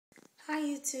Hi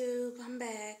YouTube, I'm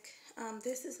back.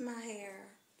 This is my hair.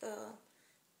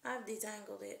 I've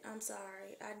detangled it. I'm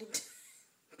sorry. I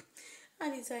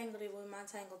detangled it with my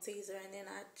tangle teaser and then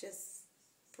I just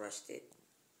brushed it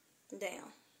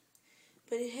down.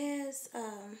 But it has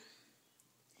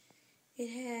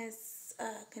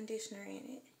conditioner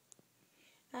in it.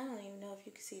 I don't even know if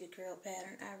you can see the curl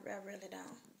pattern. I really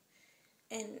don't.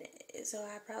 And so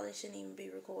I probably shouldn't even be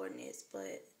recording this,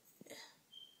 but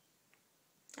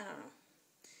I don't know.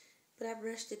 But I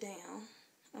brushed it down.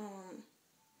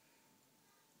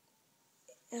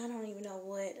 I don't even know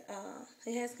what,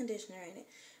 it has conditioner in it,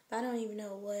 but I don't even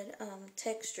know what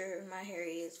texture my hair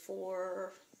is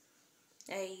for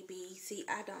A, B, C,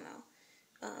 I don't know.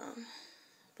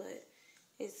 But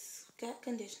it's got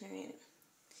conditioner in it.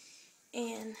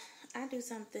 And I do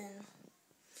something,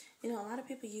 a lot of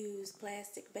people use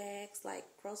plastic bags, like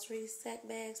grocery sack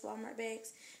bags, Walmart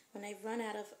bags, when they run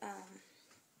out of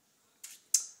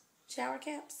shower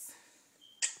caps.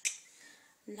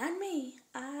 Not me.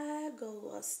 I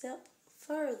go a step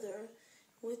further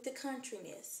with the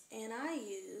countryness, and I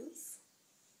use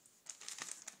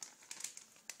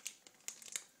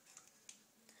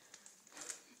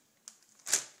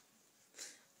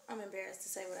I'm embarrassed to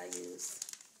say what I use.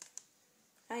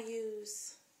 I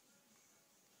use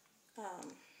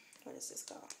what is this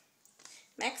called?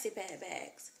 Maxi pad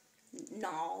bags.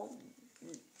 No,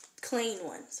 clean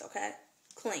ones, okay?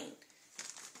 Clean.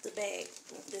 The bag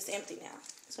is empty now,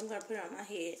 so I'm going to put it on my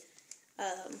head.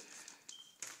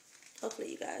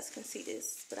 Hopefully you guys can see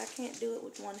this, but I can't do it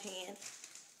with one hand.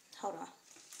 Hold on.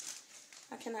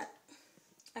 I can't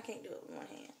do it with one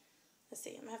hand. Let's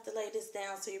see, I'm going to have to lay this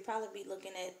down, so you'll probably be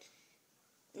looking at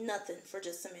nothing for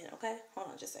just a minute, okay? Hold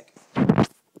on just a second.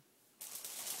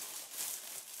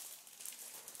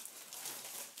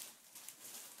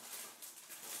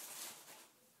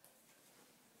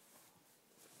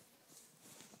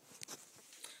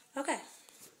 Okay,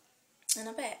 and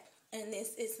I'm back. And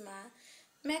this is my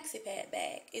maxi pad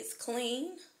bag. It's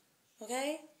clean,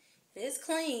 okay? It is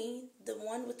clean. The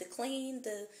one with the clean,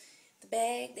 the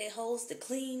bag that holds the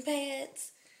clean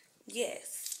pads.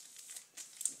 Yes.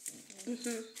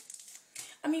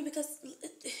 I mean, because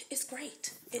it's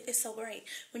great. It's so great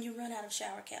when you run out of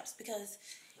shower caps, because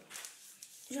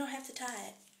you don't have to tie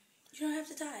it. You don't have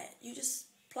to tie it. You just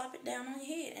plop it down on your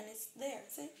head and it's there.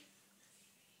 See?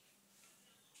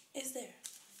 It's there.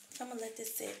 So I'm going to let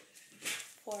this sit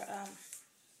for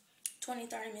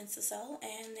 20-30 minutes or so,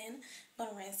 and then I'm going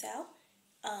to rinse out,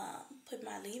 put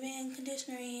my leave-in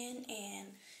conditioner in, and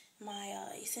my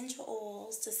essential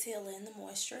oils to seal in the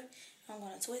moisture. I'm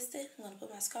going to twist it. I'm going to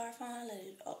put my scarf on, let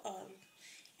it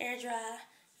air dry,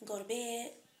 and go to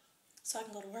bed so I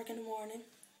can go to work in the morning.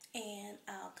 And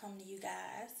I'll come to you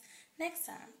guys next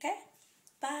time, okay?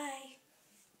 Bye.